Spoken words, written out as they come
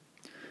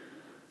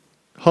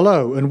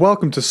Hello and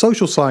welcome to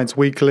Social Science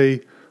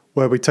Weekly,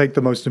 where we take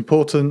the most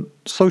important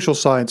social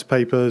science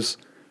papers,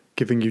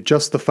 giving you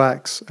just the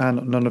facts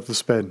and none of the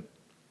spin.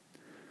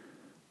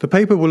 The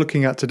paper we're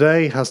looking at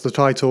today has the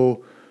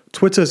title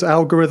Twitter's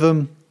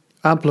Algorithm,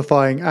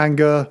 Amplifying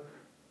Anger,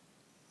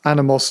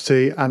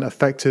 Animosity and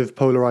Effective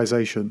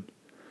Polarization.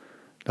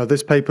 Now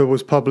this paper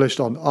was published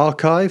on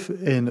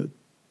arXiv in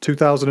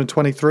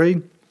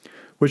 2023,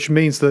 which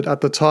means that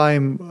at the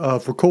time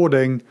of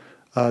recording,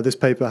 this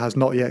paper has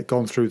not yet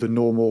gone through the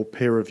normal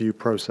peer review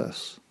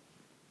process.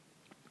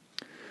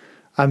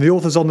 And the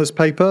authors on this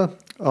paper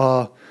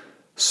are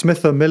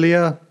Smitha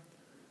Millia,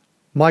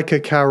 Micah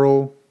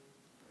Carroll,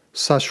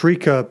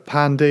 Sashrika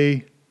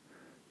Pandey,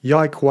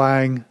 Yike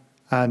Wang,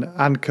 and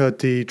Anka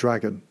D.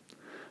 Dragon.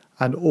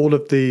 And all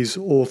of these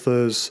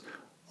authors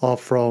are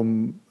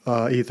from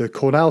either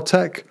Cornell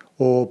Tech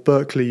or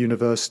Berkeley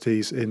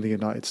universities in the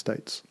United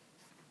States.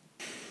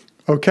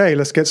 Okay,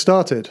 let's get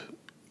started.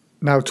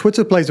 Now,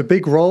 Twitter plays a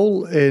big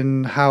role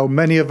in how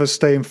many of us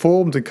stay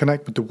informed and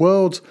connect with the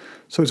world,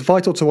 so it's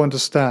vital to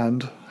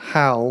understand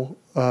how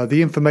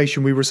the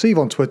information we receive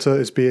on Twitter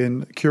is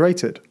being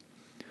curated.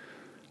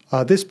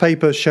 This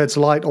paper sheds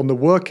light on the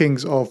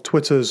workings of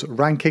Twitter's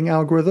ranking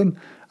algorithm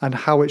and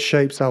how it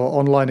shapes our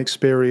online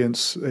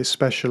experience,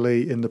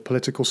 especially in the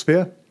political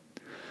sphere.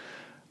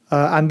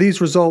 And these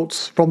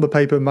results from the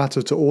paper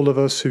matter to all of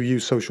us who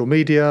use social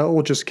media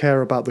or just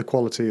care about the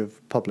quality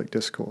of public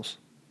discourse.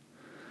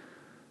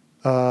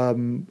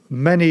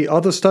 Many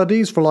other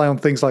studies rely on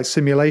things like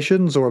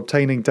simulations or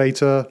obtaining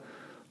data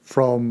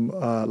from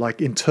like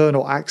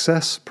internal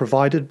access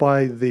provided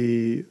by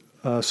the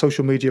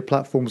social media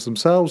platforms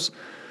themselves,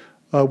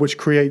 which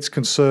creates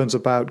concerns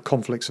about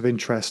conflicts of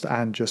interest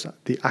and just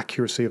the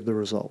accuracy of the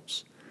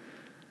results.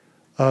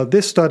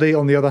 This study,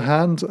 on the other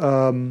hand,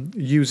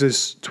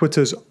 uses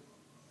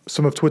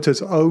some of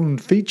Twitter's own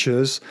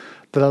features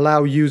that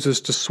allow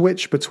users to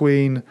switch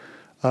between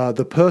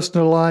the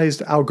personalized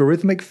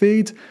algorithmic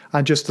feed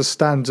and just the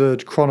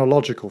standard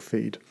chronological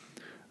feed.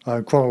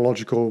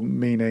 Chronological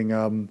meaning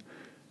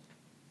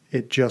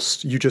you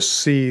just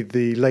see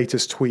the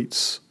latest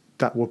tweets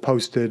that were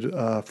posted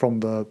from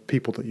the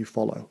people that you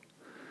follow.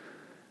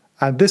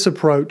 And this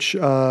approach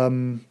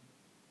that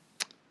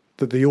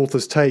the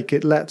authors take,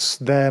 it lets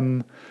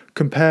them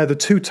compare the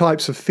two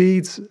types of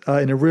feeds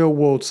in a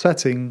real-world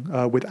setting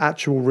with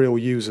actual real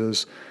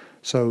users,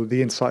 so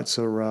the insights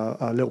are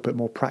a little bit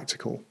more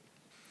practical.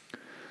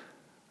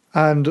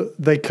 And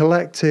they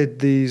collected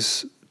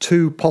these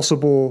two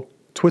possible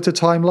Twitter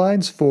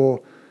timelines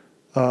for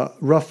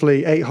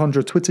roughly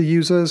 800 Twitter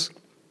users,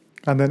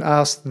 and then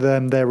asked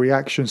them their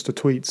reactions to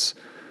tweets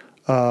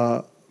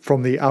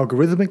from the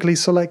algorithmically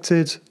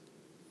selected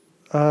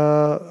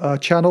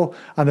channel,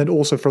 and then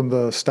also from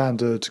the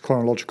standard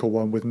chronological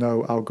one with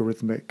no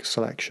algorithmic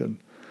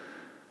selection.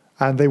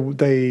 And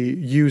they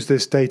used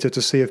this data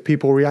to see if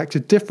people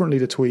reacted differently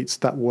to tweets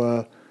that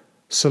were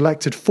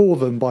selected for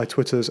them by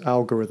Twitter's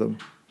algorithm.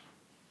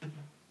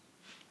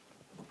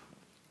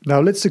 Now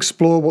let's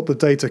explore what the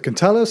data can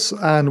tell us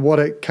and what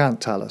it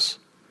can't tell us.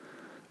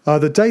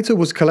 The data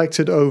was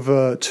collected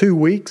over 2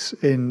 weeks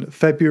in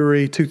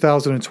February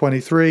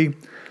 2023,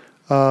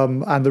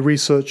 and the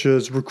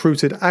researchers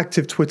recruited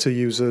active Twitter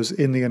users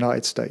in the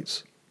United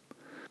States.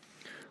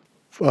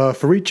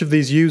 For each of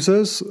these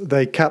users,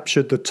 they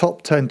captured the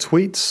top 10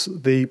 tweets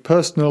the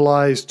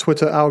personalized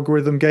Twitter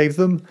algorithm gave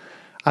them,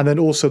 and then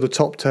also the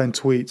top 10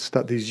 tweets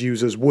that these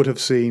users would have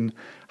seen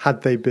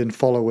had they been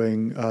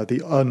following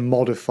the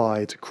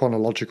unmodified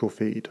chronological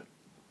feed.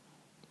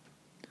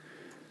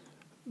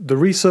 The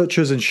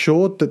researchers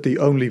ensured that the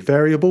only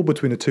variable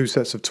between the two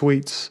sets of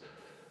tweets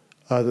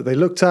that they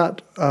looked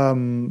at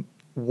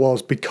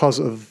was because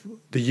of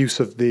the use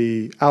of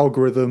the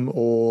algorithm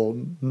or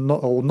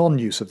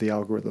non-use of the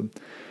algorithm.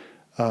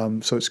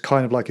 So it's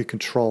kind of like a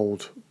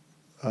controlled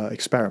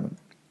experiment.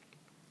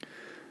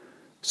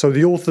 So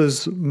the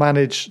authors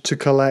managed to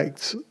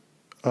collect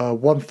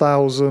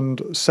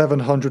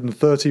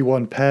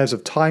 1,731 pairs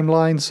of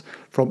timelines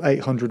from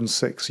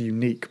 806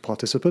 unique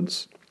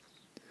participants.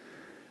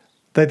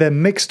 They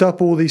then mixed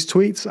up all these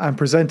tweets and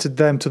presented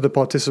them to the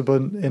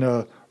participant in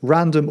a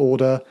random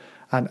order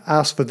and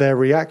asked for their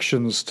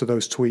reactions to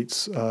those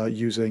tweets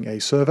using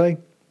a survey.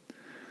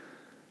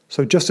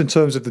 So just in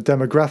terms of the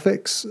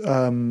demographics,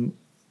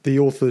 the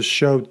authors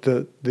showed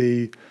that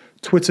the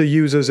Twitter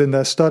users in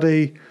their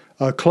study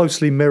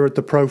closely mirrored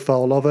the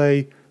profile of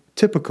a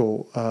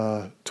typical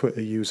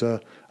Twitter user,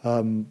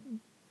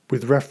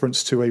 with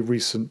reference to a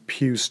recent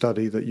Pew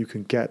study that you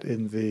can get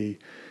in the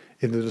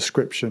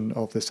description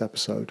of this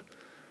episode.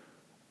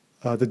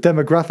 The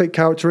demographic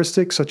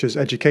characteristics such as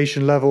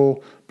education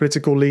level,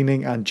 political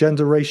leaning, and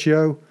gender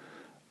ratio,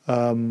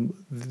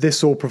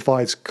 this all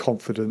provides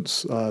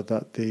confidence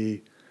that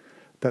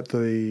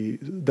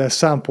their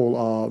sample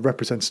are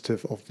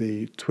representative of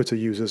the Twitter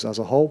users as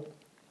a whole.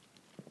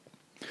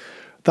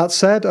 That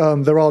said,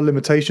 there are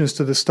limitations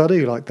to this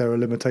study, like there are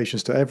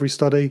limitations to every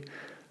study.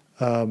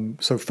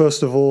 So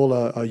first of all,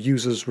 a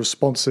user's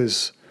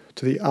responses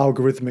to the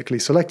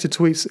algorithmically selected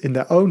tweets in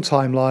their own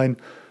timeline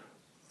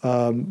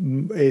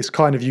is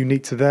kind of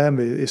unique to them.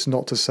 It's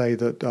not to say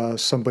that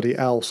somebody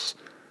else,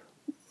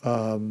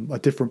 a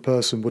different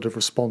person, would have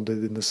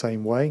responded in the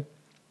same way.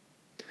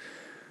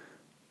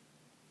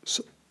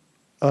 So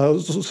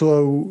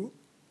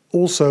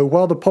also,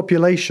 while the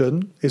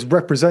population is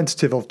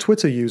representative of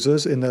Twitter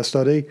users in their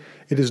study,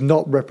 it is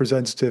not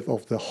representative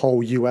of the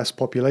whole US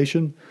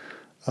population.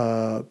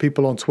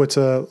 People on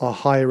Twitter are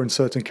higher in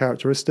certain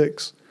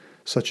characteristics,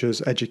 such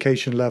as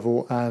education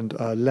level and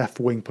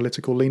left-wing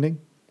political leaning.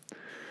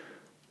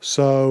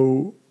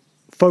 So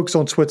folks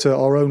on Twitter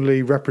are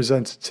only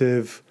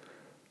representative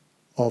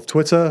of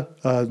Twitter,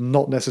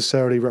 not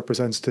necessarily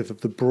representative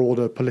of the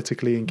broader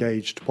politically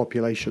engaged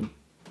population.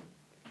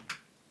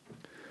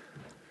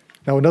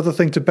 Now, another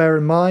thing to bear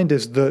in mind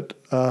is that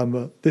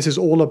this is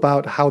all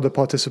about how the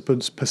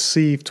participants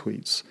perceive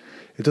tweets.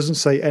 It doesn't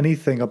say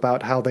anything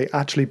about how they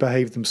actually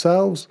behave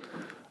themselves,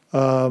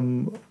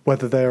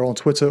 whether they're on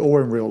Twitter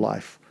or in real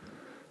life.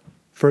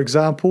 For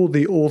example,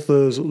 the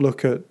authors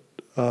look at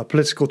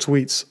political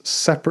tweets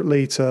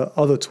separately to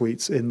other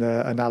tweets in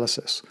their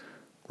analysis,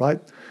 right?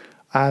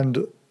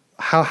 And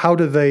how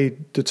do they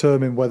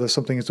determine whether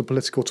something is a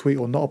political tweet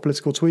or not a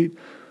political tweet?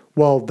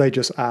 Well, they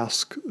just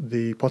ask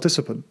the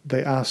participant.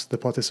 They ask the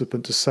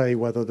participant to say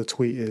whether the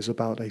tweet is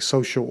about a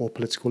social or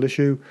political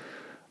issue.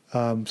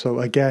 So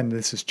again,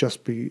 this is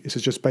just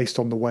based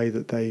on the way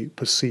that they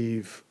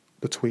perceive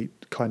the tweet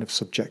kind of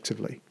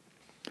subjectively.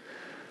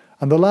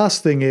 And the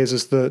last thing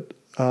is that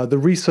the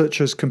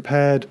researchers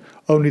compared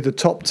only the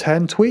top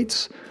 10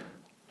 tweets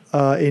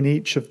in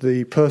each of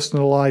the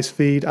personalized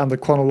feed and the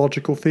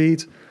chronological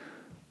feed.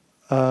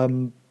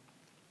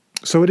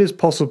 So it is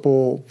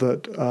possible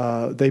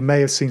that they may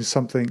have seen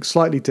something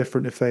slightly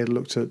different if they had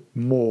looked at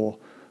more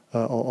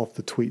of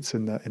the tweets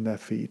in their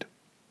feed.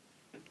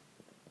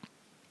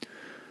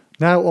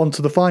 Now on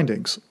to the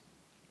findings.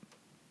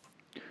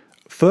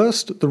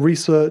 First, the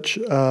research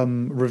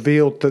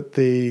revealed that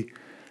the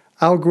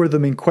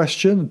algorithm in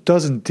question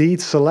does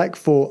indeed select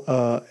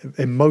for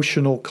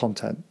emotional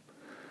content.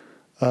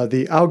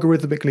 The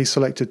algorithmically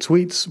selected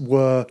tweets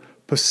were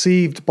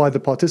perceived by the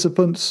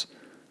participants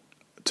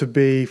to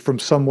be from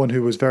someone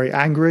who was very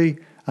angry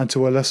and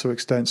to a lesser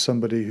extent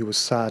somebody who was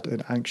sad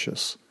and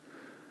anxious.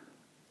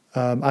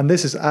 And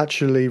this is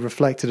actually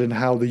reflected in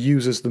how the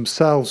users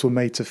themselves were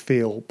made to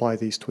feel by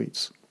these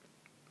tweets.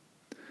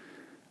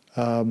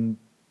 In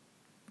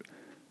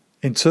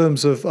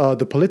terms of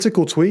the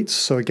political tweets,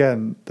 so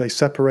again, they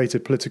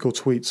separated political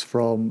tweets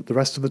from the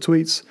rest of the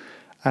tweets,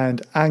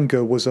 and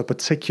anger was a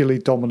particularly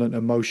dominant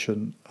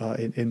emotion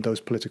in those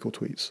political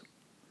tweets.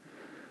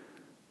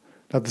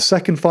 Now, the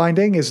second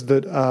finding is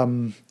that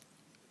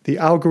the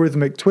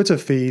algorithmic Twitter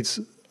feeds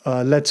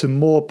led to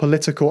more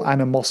political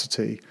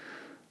animosity,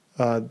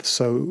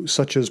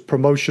 such as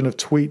promotion of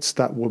tweets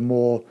that were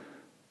more,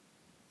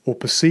 or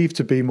perceived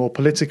to be more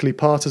politically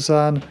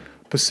partisan,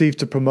 perceived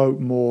to promote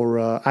more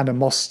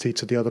animosity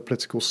to the other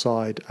political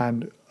side,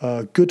 and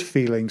good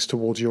feelings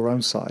towards your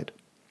own side.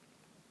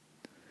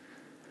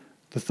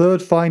 The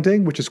third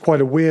finding, which is quite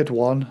a weird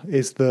one,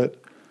 is that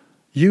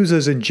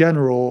users in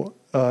general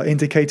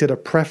indicated a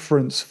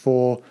preference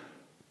for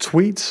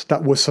tweets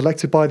that were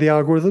selected by the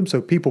algorithm.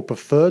 So people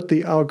preferred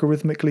the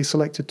algorithmically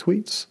selected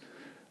tweets.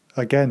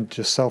 Again,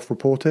 just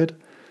self-reported.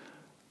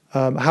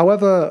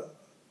 However,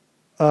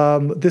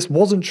 this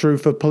wasn't true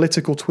for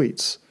political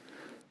tweets.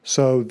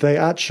 So they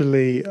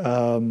actually,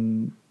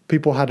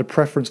 people had a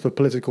preference for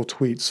political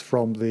tweets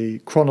from the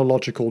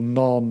chronological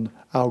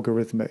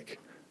non-algorithmic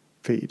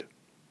feed.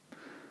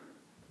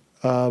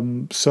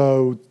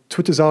 So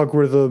Twitter's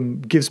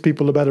algorithm gives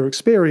people a better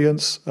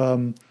experience,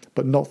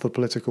 but not for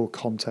political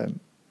content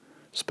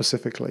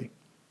specifically.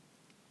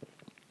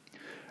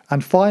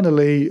 And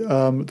finally,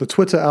 the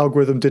Twitter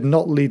algorithm did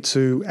not lead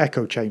to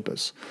echo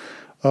chambers,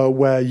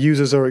 where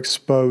users are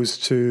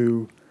exposed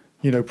to,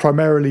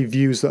 primarily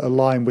views that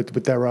align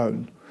with their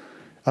own.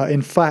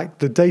 In fact,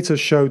 the data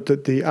showed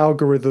that the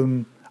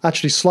algorithm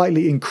actually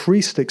slightly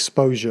increased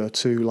exposure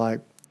to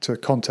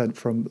content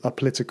from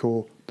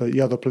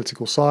the other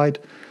political side,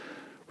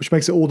 which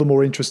makes it all the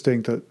more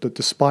interesting that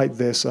despite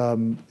this,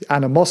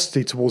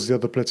 animosity towards the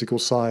other political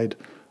side,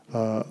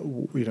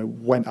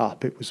 went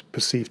up. It was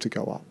perceived to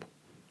go up.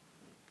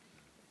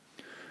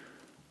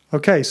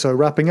 Okay, so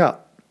wrapping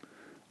up.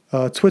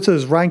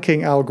 Twitter's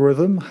ranking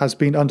algorithm has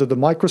been under the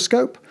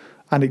microscope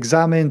and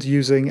examined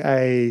using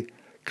a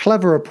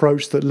clever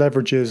approach that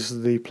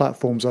leverages the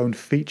platform's own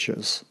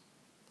features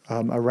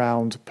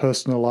around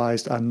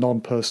personalized and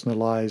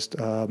non-personalized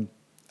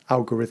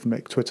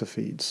algorithmic Twitter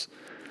feeds.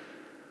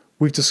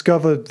 We've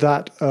discovered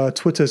that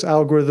Twitter's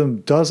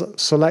algorithm does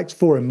select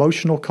for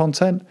emotional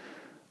content.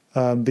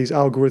 These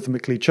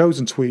algorithmically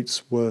chosen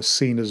tweets were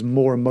seen as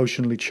more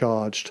emotionally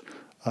charged,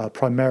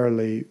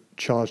 primarily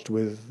charged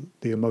with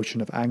the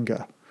emotion of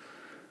anger.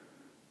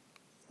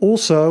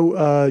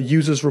 Also,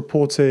 users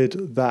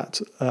reported that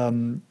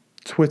the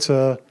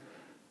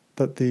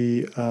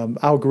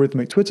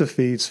algorithmic Twitter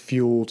feeds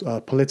fueled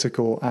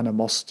political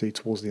animosity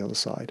towards the other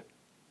side.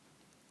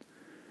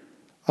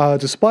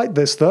 Despite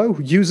this, though,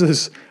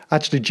 users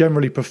actually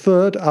generally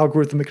preferred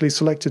algorithmically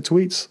selected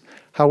tweets.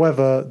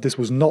 However, this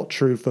was not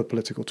true for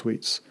political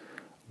tweets,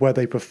 where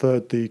they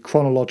preferred the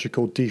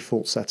chronological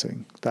default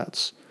setting.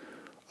 That's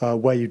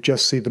where you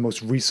just see the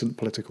most recent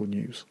political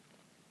news.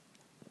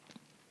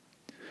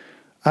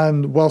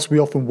 And whilst we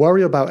often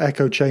worry about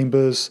echo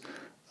chambers,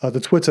 the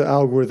Twitter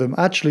algorithm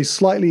actually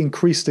slightly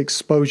increased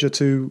exposure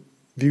to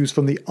views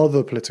from the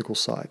other political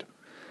side.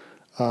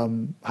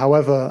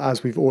 However,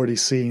 as we've already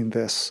seen,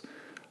 this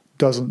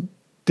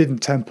didn't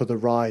temper the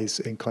rise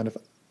in kind of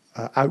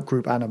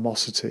outgroup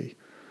animosity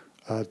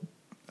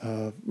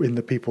in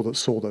the people that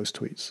saw those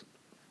tweets.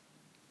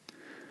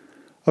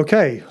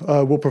 Okay,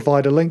 we'll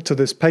provide a link to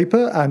this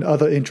paper and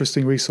other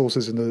interesting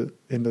resources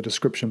in the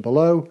description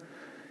below.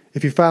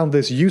 If you found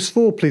this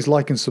useful, please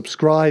like and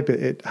subscribe.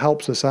 It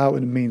helps us out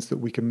and it means that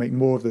we can make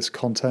more of this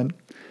content.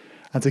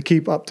 And to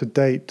keep up to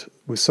date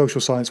with Social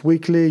Science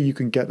Weekly, you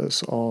can get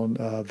us on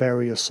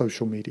various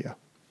social media.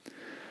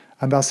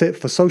 And that's it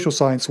for Social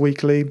Science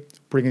Weekly,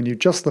 bringing you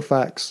just the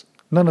facts,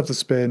 none of the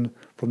spin,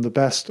 from the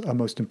best and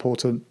most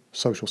important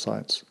social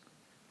science.